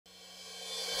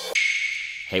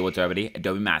Hey, what's up, everybody?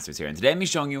 Adobe Masters here, and today I'm going to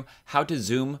be showing you how to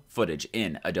zoom footage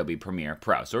in Adobe Premiere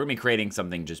Pro. So we're going to be creating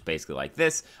something just basically like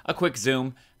this, a quick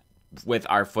zoom with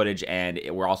our footage, and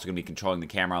we're also going to be controlling the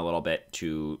camera a little bit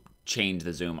to change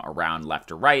the zoom around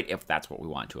left or right if that's what we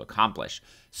want to accomplish.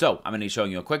 So I'm going to be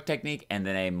showing you a quick technique and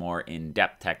then a more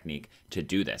in-depth technique to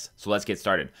do this. So let's get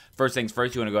started. First things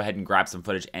first, you want to go ahead and grab some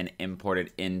footage and import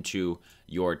it into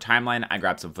your timeline. I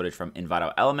grabbed some footage from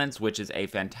Envato Elements, which is a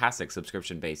fantastic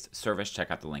subscription-based service.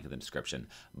 Check out the link in the description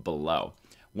below.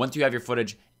 Once you have your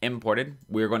footage imported,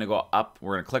 we're going to go up,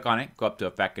 we're going to click on it, go up to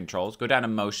Effect Controls, go down to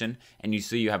Motion, and you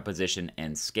see you have Position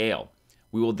and Scale.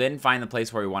 We will then find the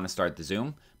place where we want to start the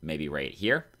zoom, maybe right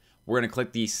here. We're going to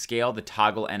click the Scale, the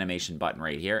Toggle Animation button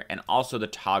right here, and also the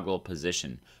Toggle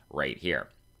Position right here.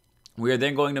 We are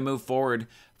then going to move forward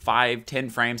 5, 10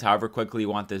 frames, however quickly you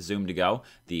want this zoom to go.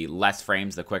 The less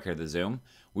frames, the quicker the zoom.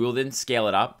 We will then scale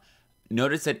it up.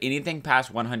 Notice that anything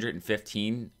past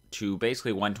 115 to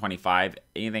basically 125,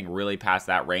 anything really past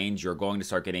that range, you're going to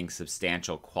start getting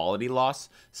substantial quality loss.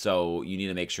 So you need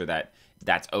to make sure that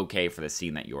that's okay for the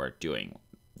scene that you're doing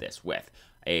this with.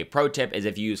 A pro tip is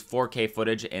if you use 4K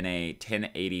footage in a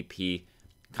 1080p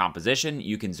composition,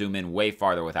 you can zoom in way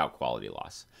farther without quality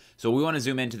loss. So we want to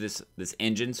zoom into this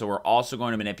engine, so we're also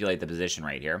going to manipulate the position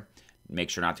right here.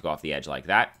 Make sure not to go off the edge like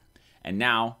that. And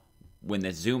now, when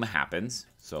this zoom happens,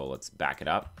 so let's back it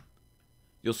up,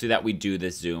 you'll see that we do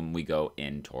this zoom, we go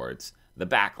in towards the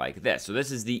back like this. So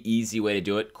this is the easy way to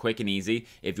do it, quick and easy.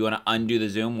 If you want to undo the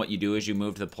zoom, what you do is you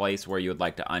move to the place where you would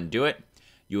like to undo it.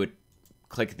 You would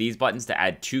click these buttons to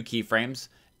add 2 keyframes,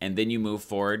 and then you move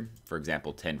forward, for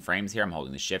example, 10 frames here. I'm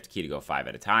holding the Shift key to go 5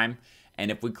 at a time. And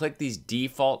if we click these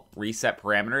default reset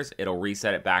parameters, it'll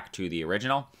reset it back to the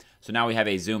original. So now we have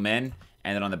a zoom in,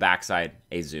 and then on the back side,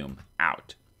 a zoom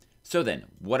out. So then,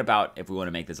 what about if we want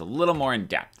to make this a little more in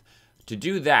depth? To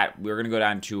do that, we're going to go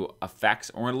down to Effects,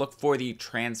 and we're going to look for the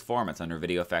Transform. It's under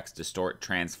Video Effects, Distort,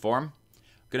 Transform.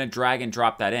 Going to drag and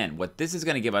drop that in. What this is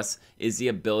going to give us is the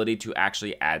ability to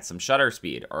actually add some shutter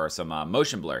speed or some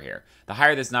motion blur here. The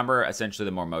higher this number, essentially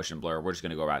the more motion blur. We're just going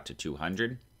to go out to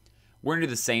 200. We're going to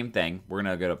do the same thing. We're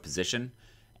going to go to Position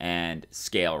and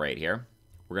Scale right here.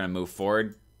 We're going to move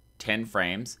forward 10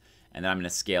 frames, and then I'm going to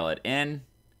scale it in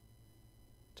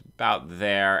to about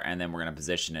there, and then we're going to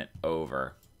position it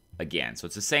over again. So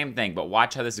it's the same thing, but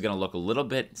watch how this is going to look a little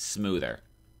bit smoother.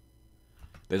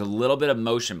 There's a little bit of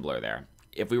motion blur there.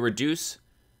 If we reduce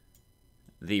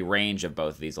the range of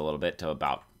both of these a little bit to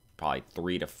about probably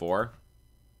 3 to 4,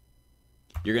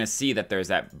 you're going to see that there's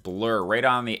that blur right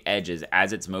on the edges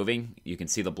as it's moving. You can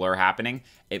see the blur happening.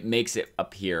 It makes it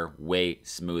appear way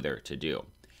smoother to do.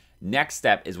 Next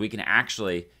step is we can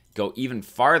actually go even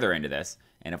farther into this,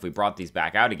 and if we brought these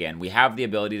back out again, we have the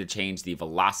ability to change the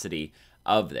velocity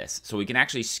of this. So we can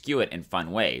actually skew it in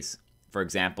fun ways. For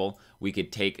example, we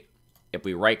could take, if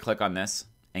we right click on this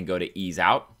and go to ease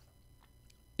out,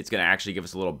 it's going to actually give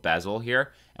us a little bezel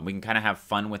here, and we can kind of have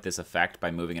fun with this effect by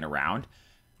moving it around.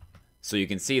 So you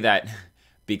can see that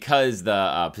because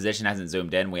the position hasn't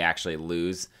zoomed in, we actually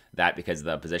lose that because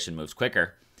the position moves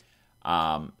quicker.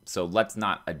 So let's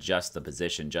not adjust the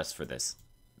position just for this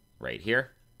right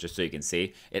here, just so you can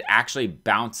see. It actually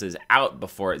bounces out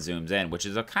before it zooms in, which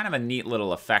is a kind of a neat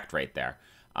little effect right there.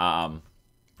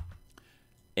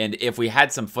 And if we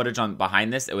had some footage on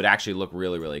behind this, it would actually look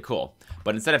really, really cool.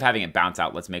 But instead of having it bounce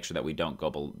out, let's make sure that we don't go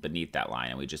beneath that line,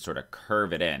 and we just sort of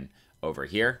curve it in over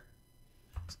here.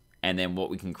 And then what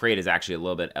we can create is actually a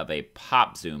little bit of a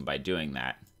pop zoom by doing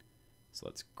that. So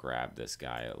let's grab this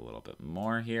guy a little bit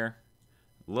more here.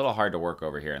 A little hard to work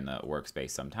over here in the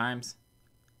workspace sometimes.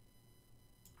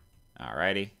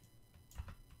 Alrighty.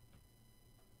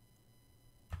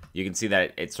 You can see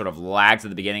that it sort of lags at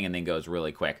the beginning and then goes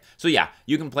really quick. So yeah,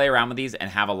 you can play around with these and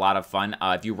have a lot of fun.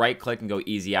 If you right click and go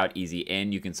easy out, easy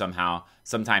in, you can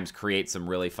sometimes create some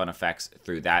really fun effects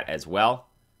through that as well.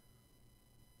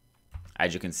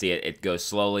 As you can see, it goes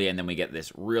slowly, and then we get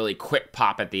this really quick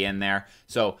pop at the end there.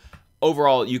 So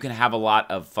overall, you can have a lot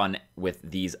of fun with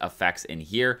these effects in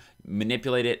here.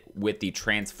 Manipulate it with the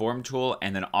Transform tool,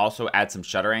 and then also add some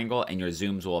shutter angle, and your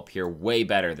zooms will appear way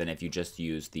better than if you just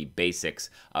use the basics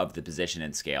of the position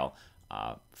and scale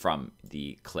from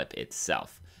the clip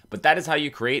itself. But that is how you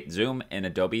create zoom in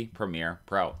Adobe Premiere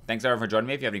Pro. Thanks everyone for joining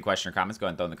me. If you have any questions or comments, go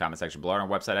ahead and throw in the comment section below on our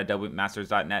website at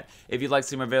adobemasters.net. If you'd like to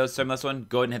see more videos similar to this one,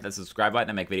 go ahead and hit the subscribe button.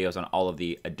 I make videos on all of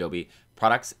the Adobe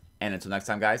products. And until next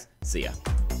time, guys, see ya.